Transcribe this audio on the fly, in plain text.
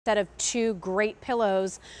Set of 2 great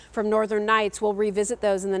pillows from Northern Nights. We'll revisit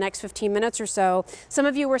those in the next 15 minutes or so. Some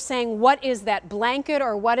of you were saying, what is that blanket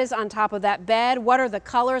or what is on top of that bed? What are the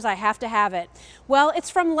colors? I have to have it. Well, it's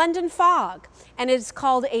from London Fog, and it's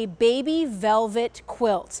called a baby velvet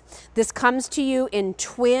quilt. This comes to you in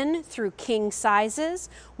twin through king sizes.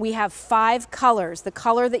 We have 5 colors. The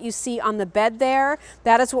color that you see on the bed there,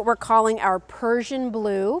 that is what we're calling our Persian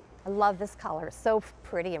blue. I love this color, so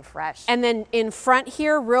pretty and fresh. And then in front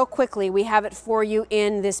here, real quickly, we have it for you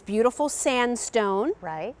in this beautiful sandstone.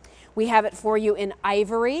 Right. We have it for you in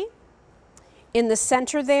ivory. In the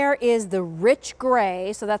center there is the rich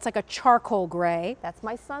gray, so that's like a charcoal gray. That's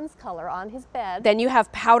my son's color on his bed. Then you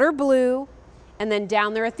have powder blue, and then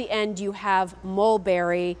down there at the end you have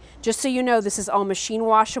mulberry. Just so you know, this is all machine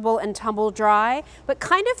washable and tumble dry, but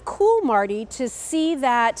kind of cool, Marty, to see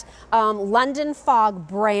that London Fog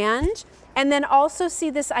brand, and then also see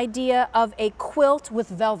this idea of a quilt with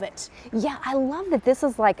velvet. Yeah, I love that this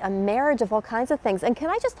is like a marriage of all kinds of things. And can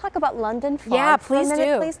I just talk about London Fog yeah, for a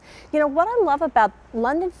minute, please? You know, what I love about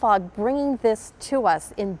London Fog bringing this to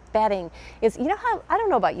us in bedding is, you know how, I don't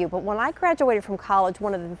know about you, but when I graduated from college,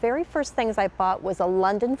 one of the very first things I bought was a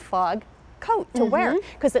London Fog coat to wear,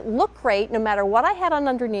 because it looked great no matter what I had on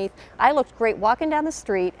underneath. I looked great walking down the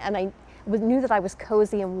street, and I knew that I was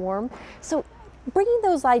cozy and warm. So bringing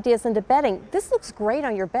those ideas into bedding, this looks great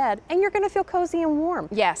on your bed, and you're going to feel cozy and warm.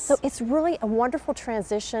 Yes. So it's really a wonderful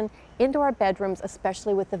transition into our bedrooms,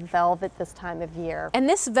 especially with the velvet this time of year. And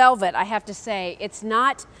this velvet, I have to say, it's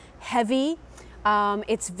not heavy.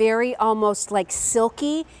 It's very almost like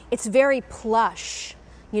silky. It's very plush.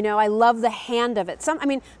 You know, I love the hand of it. I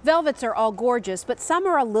mean, velvets are all gorgeous, but some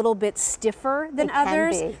are a little bit stiffer than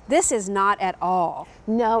others. This is not at all.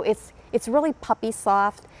 No, it's really puppy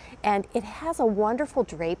soft, and it has a wonderful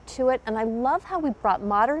drape to it. And I love how we brought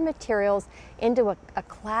modern materials into a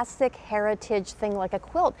classic heritage thing like a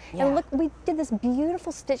quilt. Yeah. And look, we did this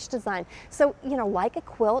beautiful stitch design. So, you know, like a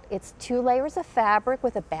quilt, it's 2 layers of fabric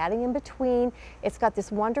with a batting in between. It's got this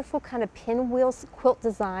wonderful kind of pinwheel quilt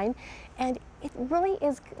design. And it really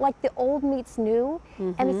is like the old meets new,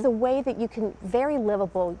 and it's a way that you can, very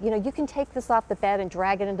livable. You know, you can take this off the bed and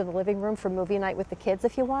drag it into the living room for movie night with the kids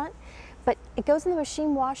if you want, but it goes in the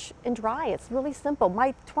machine wash and dry. It's really simple.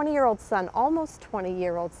 My 20-year-old son, almost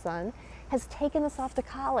 20-year-old son, has taken this off to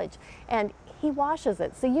college, and he washes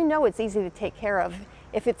it, so you know it's easy to take care of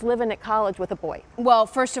if it's living at college with a boy. Well,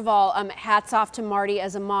 first of all, hats off to Marty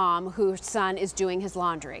as a mom whose son is doing his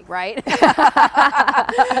laundry, right?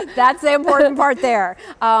 That's the important part there.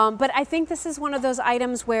 But I think this is one of those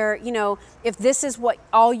items where, you know, if this is what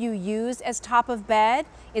all you use as top of bed,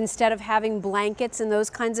 instead of having blankets and those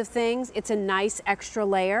kinds of things, it's a nice extra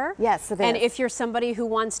layer. Yes, it is. And if you're somebody who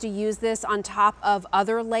wants to use this on top of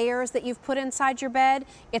other layers that you've put inside your bed,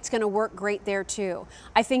 it's going to work great there too.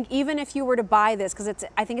 I think even if you were to buy this, because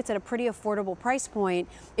I think it's at a pretty affordable price point,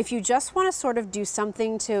 if you just want to sort of do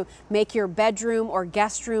something to make your bedroom or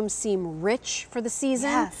guest room seem rich for the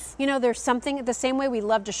season, you know, there's something, the same way we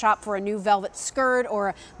love to shop for a new velvet skirt or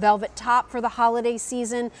a velvet top for the holiday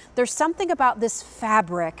season, there's something about this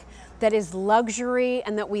fabric that is luxury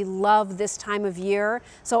and that we love this time of year.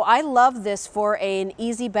 So I love this for an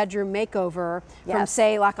easy bedroom makeover from,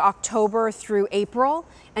 say, like October through April,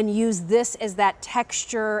 and use this as that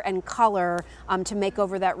texture and color to make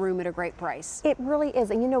over that room at a great price. It really is.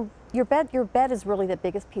 And you know, your bed is really the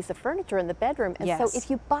biggest piece of furniture in the bedroom. And so if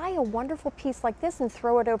you buy a wonderful piece like this and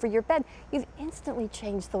throw it over your bed, you've instantly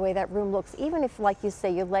changed the way that room looks. Even if, like you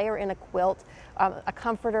say, you layer in a quilt, a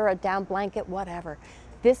comforter, a down blanket, whatever.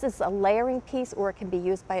 This is a layering piece, or it can be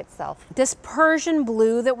used by itself. This Persian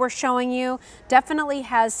blue that we're showing you definitely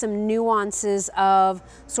has some nuances of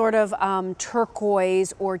sort of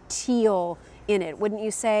turquoise or teal in it, wouldn't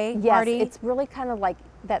you say, Marty? Yes, it's really kind of like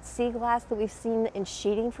that sea glass that we've seen in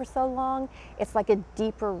sheeting for so long. It's like a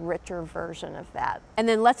deeper, richer version of that. And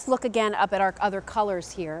then let's look again up at our other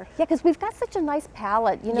colors here. Yeah, because we've got such a nice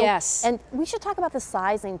palette, you know. Yes. And we should talk about the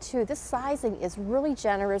sizing too. This sizing is really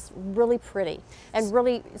generous, really pretty, and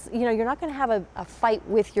really, you know, you're not going to have a fight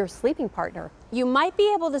with your sleeping partner. You might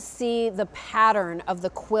be able to see the pattern of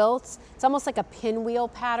the quilts. It's almost like a pinwheel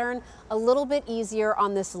pattern, a little bit easier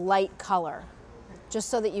on this light color, just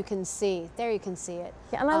so that you can see. There you can see it.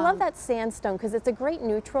 Yeah, and I love that sandstone because it's a great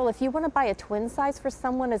neutral. If you want to buy a twin size for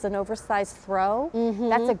someone as an oversized throw,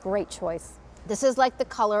 that's a great choice. This is like the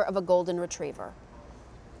color of a golden retriever.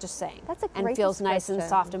 Just saying. That's a great And feels nice and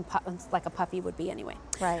description. soft and like a puppy would be anyway.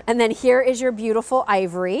 Right. And then here is your beautiful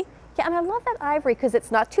ivory. Yeah, and I love that ivory because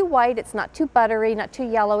it's not too white, it's not too buttery, not too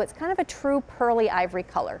yellow. It's kind of a true pearly ivory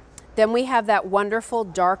color. Then we have that wonderful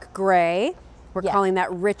dark gray. We're calling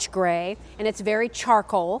that rich gray, and it's very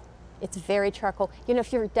charcoal. It's very charcoal. You know,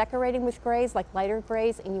 if you're decorating with grays, like lighter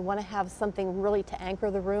grays, and you want to have something really to anchor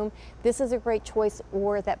the room, this is a great choice,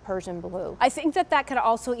 or that Persian blue. I think that that could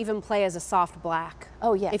also even play as a soft black.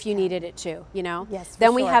 Oh, yeah. If you needed it to, you know? Yes,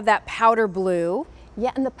 Then we have that powder blue.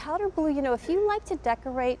 Yeah, and the powder blue, you know, if you like to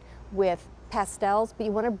decorate with pastels, but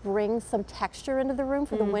you want to bring some texture into the room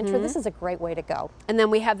for the winter, this is a great way to go. And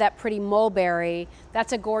then we have that pretty mulberry.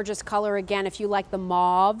 That's a gorgeous color again if you like the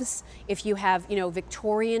mauves, if you have, you know,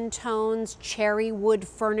 Victorian tones, cherry wood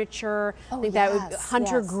furniture. Oh, I think that would,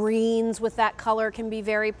 hunter greens with that color can be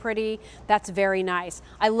very pretty. That's very nice.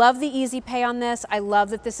 I love the easy pay on this. I love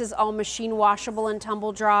that this is all machine washable and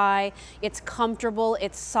tumble dry. It's comfortable,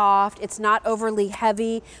 it's soft, it's not overly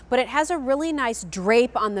heavy, but it has a really nice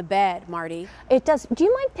drape on the bed, Marty. It does. Do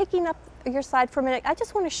you mind picking up your side for a minute? I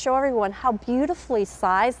just want to show everyone how beautifully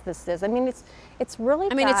sized this is. I mean, it's really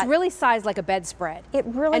it's really sized like a bedspread. It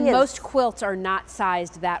really is. And most quilts are not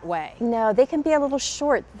sized that way. No, they can be a little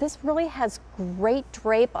short. This really has great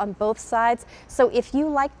drape on both sides. So if you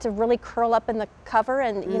like to really curl up in the cover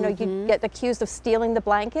and you know you get accused of stealing the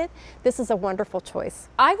blanket, this is a wonderful choice.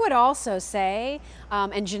 I would also say,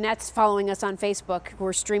 and Jeanette's following us on Facebook,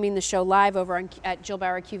 we're streaming the show live over at Jill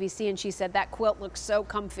Bauer QVC, and she said that quilt looks so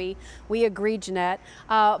comfy. We agree, Jeanette.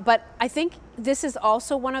 But I think this is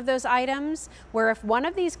also one of those items where if one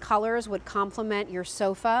of these colors would complement your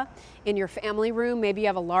sofa in your family room, maybe you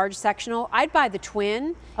have a large sectional, I'd buy the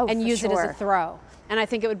twin and use it as a throw. And I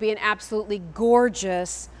think it would be an absolutely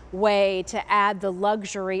gorgeous way to add the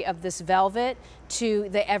luxury of this velvet to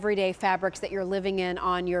the everyday fabrics that you're living in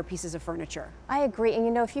on your pieces of furniture. I agree, and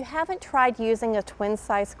you know, if you haven't tried using a twin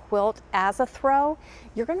size quilt as a throw,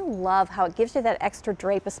 you're going to love how it gives you that extra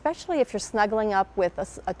drape, especially if you're snuggling up with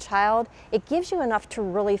a child. It gives you enough to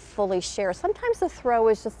really fully share. Sometimes the throw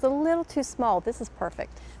is just a little too small. This is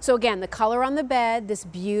perfect. So again, the color on the bed, this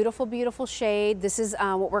beautiful, beautiful shade, this is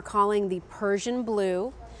what we're calling the Persian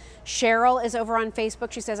blue. Cheryl is over on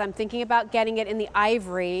Facebook. She says, I'm thinking about getting it in the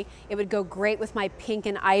ivory. It would go great with my pink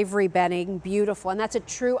and ivory bedding. Beautiful. And that's a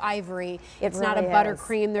true ivory. It's not a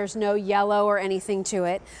buttercream. There's no yellow or anything to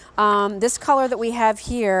it. This color that we have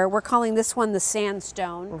here, we're calling this one the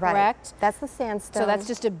sandstone, correct? That's the sandstone. So that's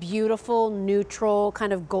just a beautiful, neutral,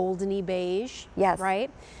 kind of goldeny beige. Yes.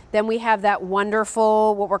 Right? Then we have that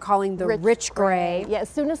wonderful, what we're calling the rich gray. Yeah, as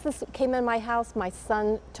soon as this came in my house, my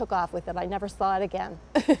son took off with it. I never saw it again.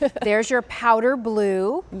 There's your powder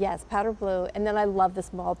blue. Yes, powder blue. And then I love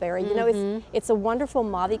this mulberry. You know, it's a wonderful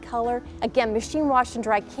mauve color. Again, machine wash and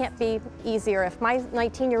dry can't be easier. If my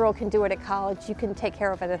 19-year-old can do it at college, you can take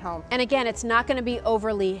care of it at home. And again, it's not going to be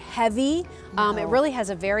overly heavy. No. It really has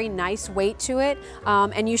a very nice weight to it.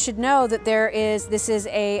 And you should know that this is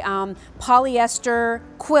a polyester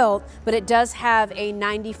quilt, but it does have a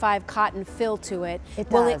 95 cotton fill to it.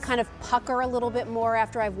 Will it kind of pucker a little bit more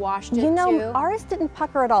after I've washed it too? You know, ours didn't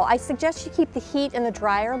pucker at all. I suggest you keep the heat in the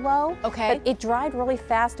dryer low. Okay. But it dried really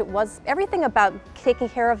fast. Everything about taking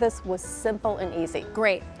care of this was simple and easy.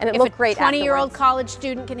 Great. And it looked great afterwards. If a 20-year-old college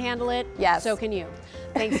student can handle it, yes, so can you.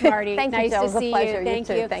 Thanks, Marty. Thank nice you, Jill. to see it was a pleasure. you. Thank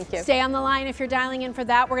you. Thank you. Stay on the line if you're dialing in for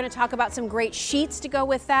that. We're going to talk about some great sheets to go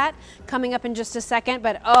with that coming up in just a second.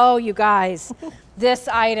 But oh, you guys, this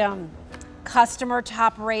item, customer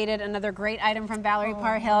top rated, another great item from Valerie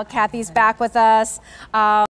Parhill. Kathy's back with us.